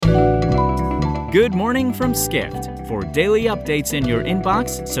Good morning from Skift. For daily updates in your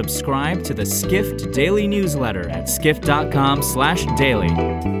inbox, subscribe to the Skift Daily newsletter at skift.com/daily.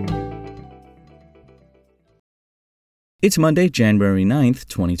 It's Monday, January 9th,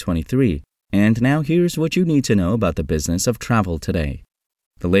 2023. And now here's what you need to know about the business of travel today.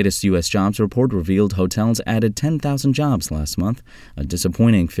 The latest U.S. jobs report revealed hotels added 10,000 jobs last month, a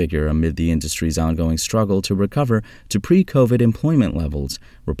disappointing figure amid the industry's ongoing struggle to recover to pre-COVID employment levels,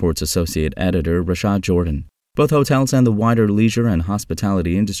 reports Associate Editor Rashad Jordan. Both hotels and the wider leisure and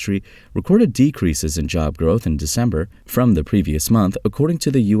hospitality industry recorded decreases in job growth in December from the previous month, according to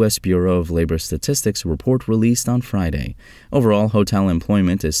the U.S. Bureau of Labor Statistics report released on Friday. Overall, hotel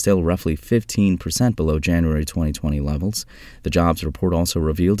employment is still roughly 15% below January 2020 levels. The jobs report also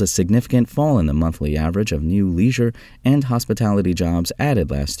revealed a significant fall in the monthly average of new leisure and hospitality jobs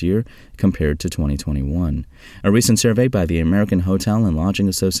added last year compared to 2021. A recent survey by the American Hotel and Lodging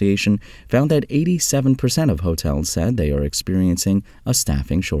Association found that 87% of hotels said they are experiencing a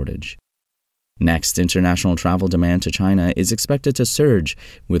staffing shortage. Next, international travel demand to China is expected to surge,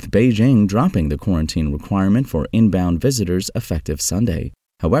 with Beijing dropping the quarantine requirement for inbound visitors effective Sunday.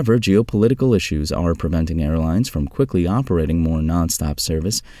 However, geopolitical issues are preventing airlines from quickly operating more nonstop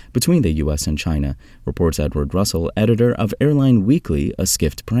service between the U.S. and China, reports Edward Russell, editor of Airline Weekly, a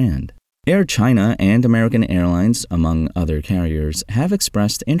Skift brand. Air China and American Airlines, among other carriers, have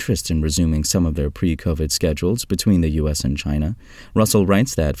expressed interest in resuming some of their pre-COVID schedules between the U.S. and China. Russell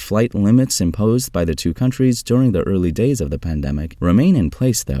writes that flight limits imposed by the two countries during the early days of the pandemic remain in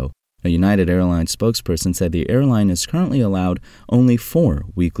place, though. A United Airlines spokesperson said the airline is currently allowed only 4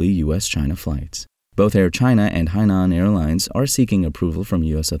 weekly U.S.-China flights. Both Air China and Hainan Airlines are seeking approval from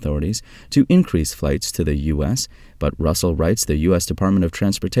U.S. authorities to increase flights to the U.S., but Russell writes the U.S. Department of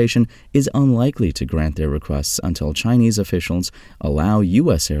Transportation is unlikely to grant their requests until Chinese officials allow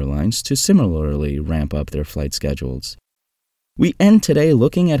U.S. airlines to similarly ramp up their flight schedules. We end today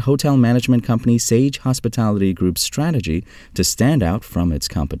looking at hotel management company Sage Hospitality Group's strategy to stand out from its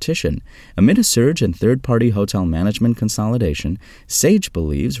competition. Amid a surge in third-party hotel management consolidation, Sage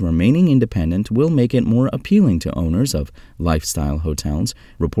believes remaining independent will make it more appealing to owners of lifestyle hotels,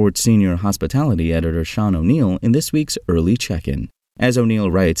 reports senior hospitality editor Sean O'Neill in this week's Early Check-In. As O'Neill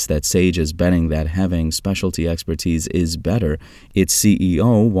writes that Sage is betting that having specialty expertise is better, its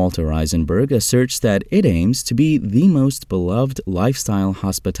CEO, Walter Eisenberg, asserts that it aims to be the most beloved lifestyle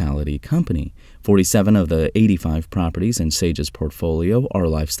hospitality company. 47 of the 85 properties in Sage's portfolio are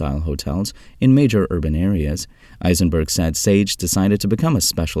lifestyle hotels in major urban areas. Eisenberg said Sage decided to become a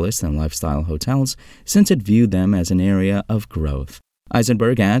specialist in lifestyle hotels since it viewed them as an area of growth.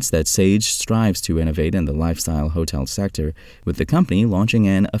 Eisenberg adds that Sage strives to innovate in the lifestyle hotel sector, with the company launching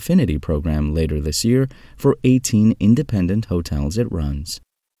an affinity program later this year for 18 independent hotels it runs.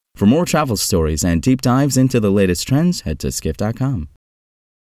 For more travel stories and deep dives into the latest trends, head to skift.com.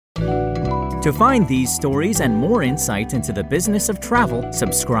 To find these stories and more insight into the business of travel,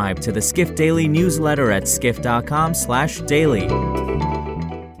 subscribe to the Skift Daily newsletter at skift.com/daily.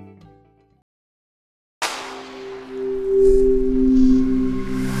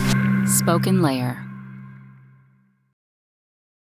 Spoken Layer.